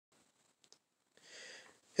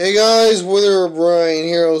Hey guys, Wither Brian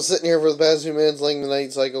here. I was sitting here for the past few minutes letting the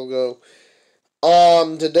night cycle go.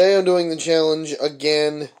 Today I'm doing the challenge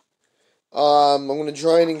again. I'm gonna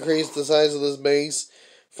try and increase the size of this base.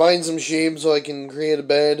 Find some sheep so I can create a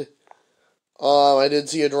bed. I did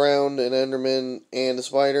see a drowned, an enderman, and a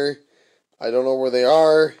spider. I don't know where they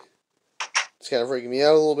are. It's kind of freaking me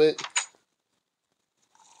out a little bit.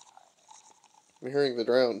 I'm hearing the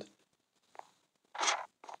drowned.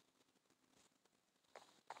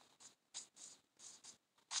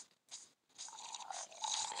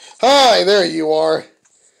 Hi, there you are.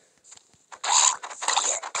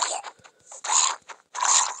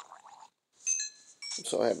 I'm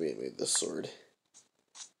so happy I made this sword.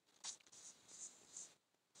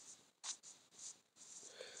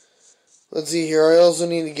 Let's see here. I also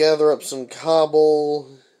need to gather up some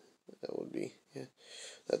cobble. That would be, yeah,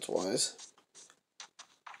 that's wise.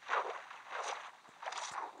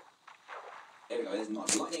 There we go, there's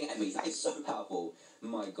not lightning enemies. That is so powerful.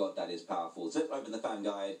 My god, that is powerful. So let's open the fan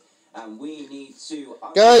guide, and we need to...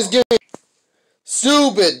 Guys, give me...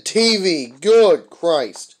 Stupid TV! Good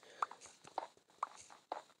Christ.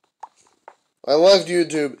 I left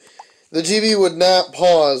YouTube. The TV would not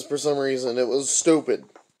pause for some reason. It was stupid.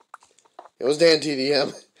 It was Dan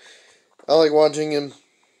TDM. I like watching him.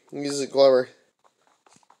 He's clever.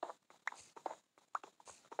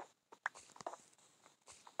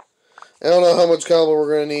 I don't know how much cobble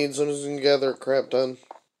we're going to need, so I'm just going to gather a crap ton.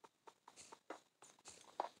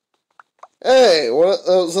 Hey! What?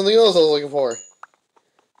 Something else I was looking for.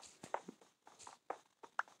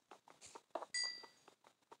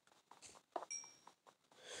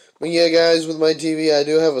 But yeah, guys, with my TV, I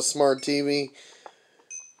do have a smart TV.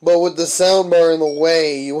 But with the soundbar in the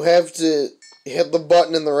way, you have to hit the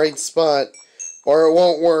button in the right spot, or it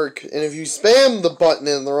won't work. And if you spam the button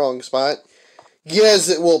in the wrong spot, yes,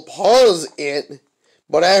 it will pause it,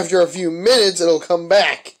 but after a few minutes, it'll come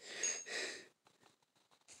back.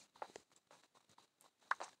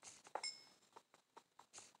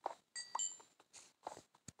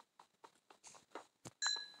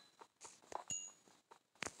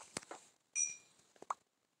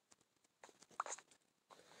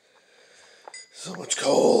 So much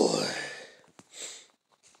coal.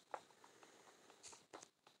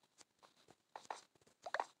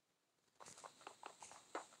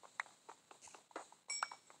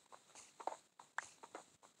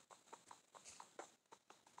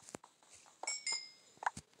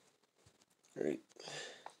 Alright.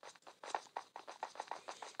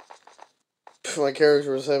 My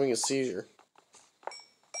character was having a seizure.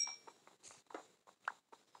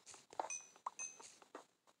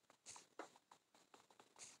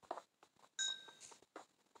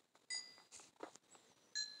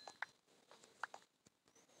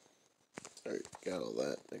 Alright, got all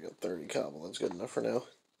that. I got 30 cobble. That's good enough for now.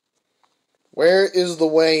 Where is the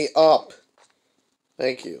way up?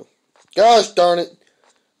 Thank you. Gosh darn it.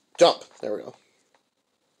 Jump. There we go.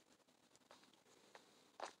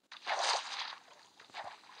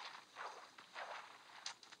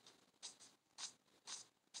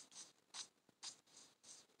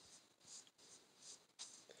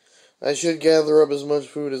 I should gather up as much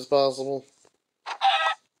food as possible.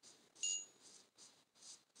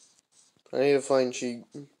 I need to find sheep.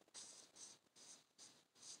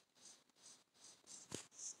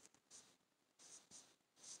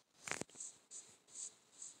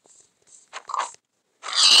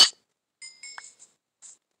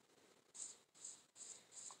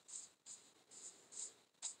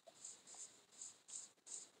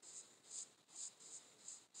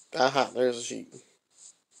 Aha, there's a sheep.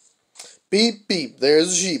 Beep, beep,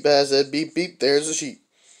 there's a sheep. I said beep, beep, there's a sheep.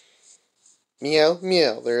 Meow,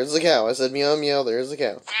 meow, there's a cow. I said meow, meow, there's a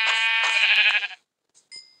cow.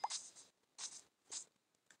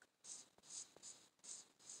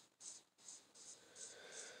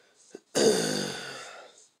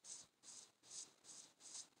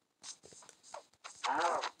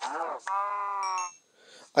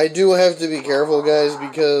 I do have to be careful, guys,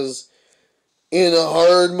 because in a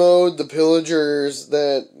hard mode, the pillagers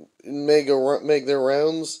that make their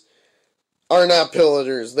rounds are not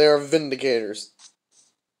pillagers. They are vindicators.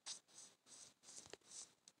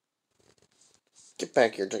 Get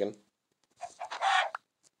back here, chicken.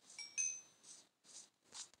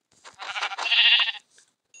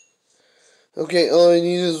 Okay, all I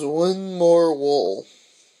need is one more wool.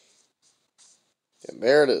 And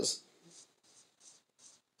there it is.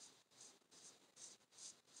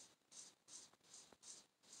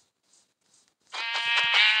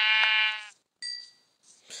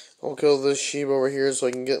 I'll kill this sheep over here so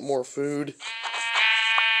I can get more food.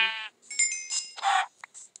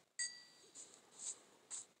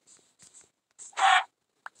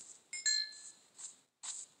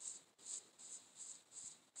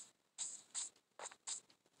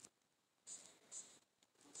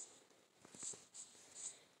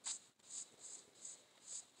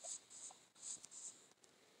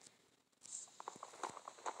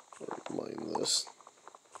 this.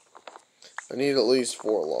 I need at least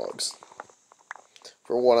 4 logs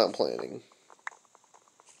for what I'm planning.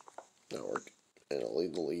 That'll work. And I'll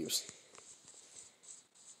leave the leaves.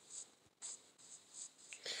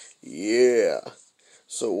 Yeah.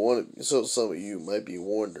 So some of you might be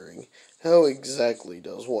wondering, how exactly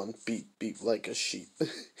does one beep beep like a sheep?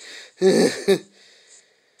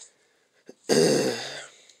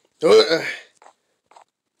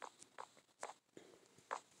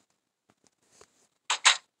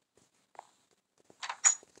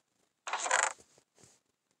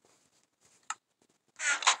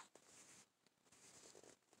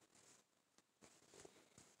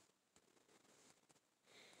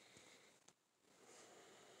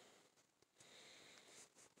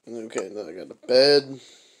 Okay, now I got a bed.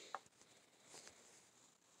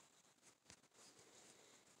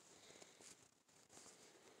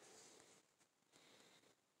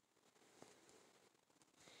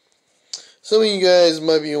 Some of you guys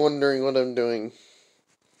might be wondering what I'm doing.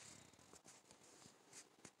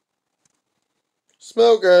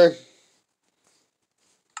 Smoker!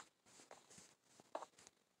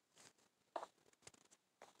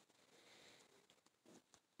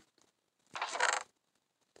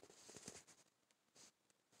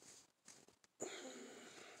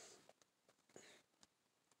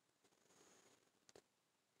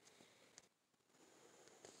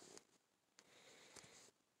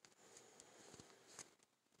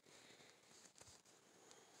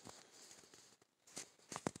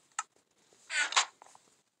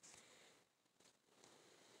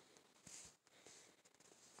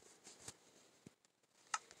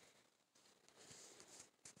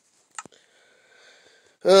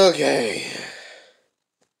 Okay.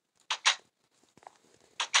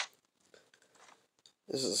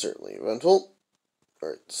 This is certainly eventful.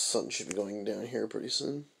 Alright, the sun should be going down here pretty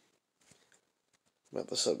soon. About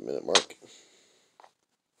the 7-minute mark.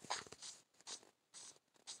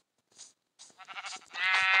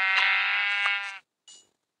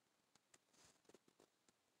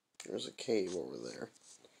 There's a cave over there.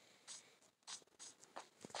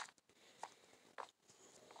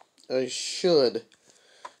 I should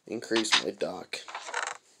increase my dock.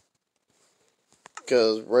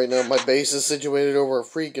 Because right now my base is situated over a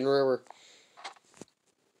freaking river.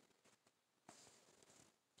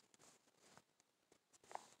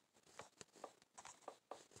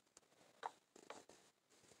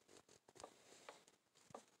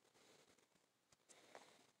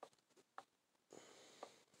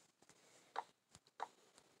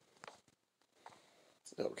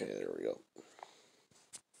 Okay, there we go.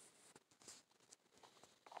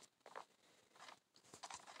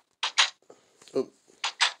 Oh.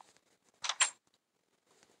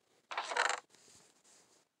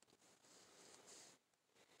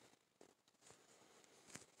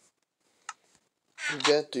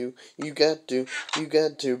 You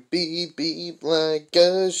got to beep beep like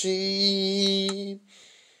a sheep.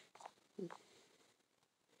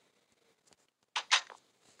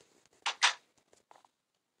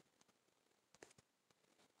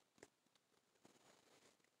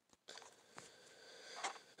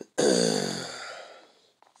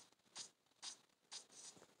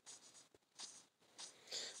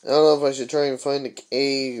 I don't know if I should try and find a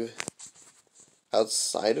cave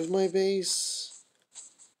outside of my base,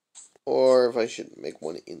 or if I should make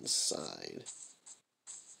one inside.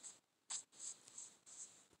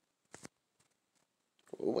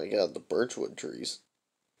 Oh my god, the birchwood trees.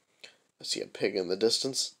 I see a pig in the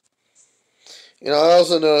distance. You know, I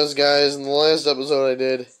also noticed, guys, in the last episode I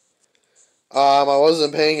did, I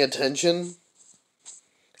wasn't paying attention,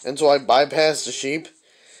 and so I bypassed the sheep.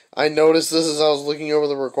 I noticed this as I was looking over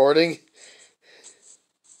the recording.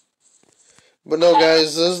 But no,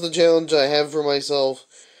 guys, this is the challenge I have for myself.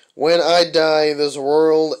 When I die, this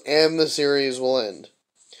world and the series will end.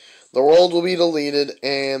 The world will be deleted,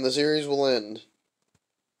 and the series will end.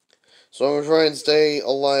 So I'm going to try and stay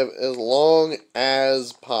alive as long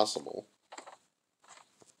as possible.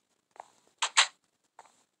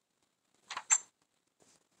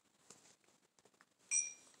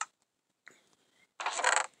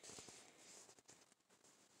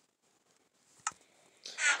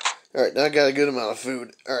 Alright, now I got a good amount of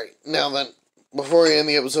food. Alright, now then, before I end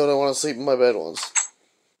the episode, I want to sleep in my bed once.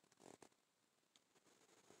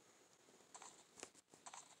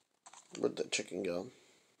 Where'd that chicken go?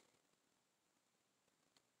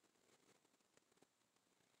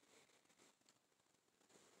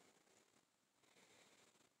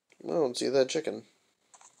 I don't see that chicken.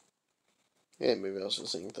 Yeah, maybe I was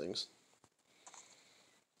just seeing things.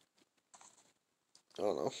 I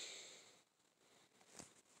don't know.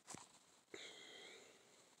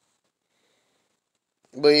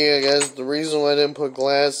 But yeah, guys, the reason why I didn't put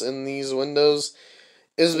glass in these windows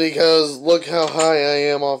is because look how high I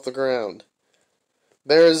am off the ground.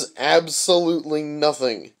 There is absolutely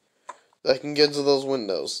nothing that can get to those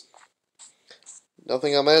windows.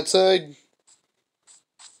 Nothing on that side.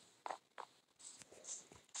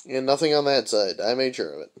 And nothing on that side. I made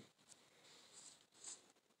sure of it.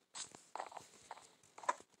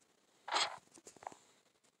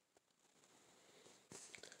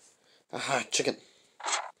 Aha, chicken.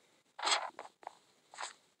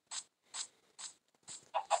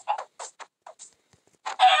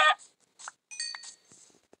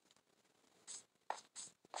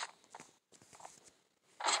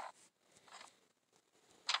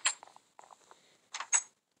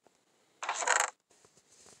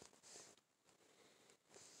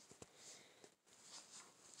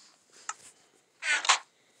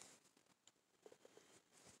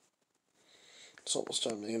 It's almost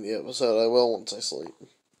time to end the episode. I will once I sleep.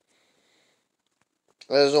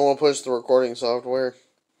 I just don't want to push the recording software.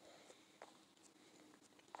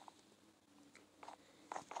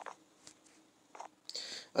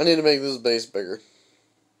 I need to make this base bigger.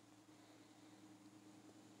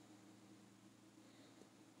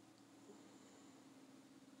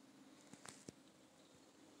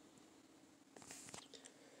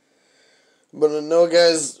 But no,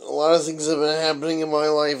 guys, a lot of things have been happening in my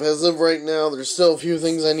life. As of right now, there's still a few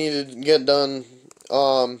things I need to get done.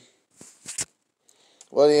 But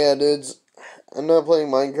yeah, dudes, I'm not playing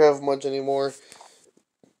Minecraft much anymore.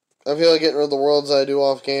 I feel like getting rid of the worlds I do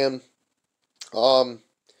off cam.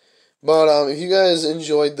 If you guys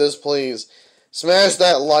enjoyed this, please smash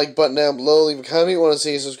that like button down below. Leave a comment you want to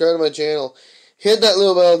see. Subscribe to my channel. Hit that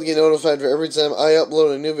little bell to get notified for every time I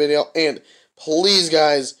upload a new video. And please,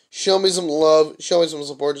 guys, show me some love. Show me some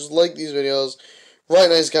support. Just like these videos. Write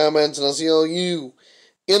nice comments. And I'll see all you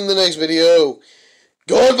in the next video.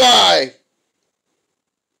 Goodbye!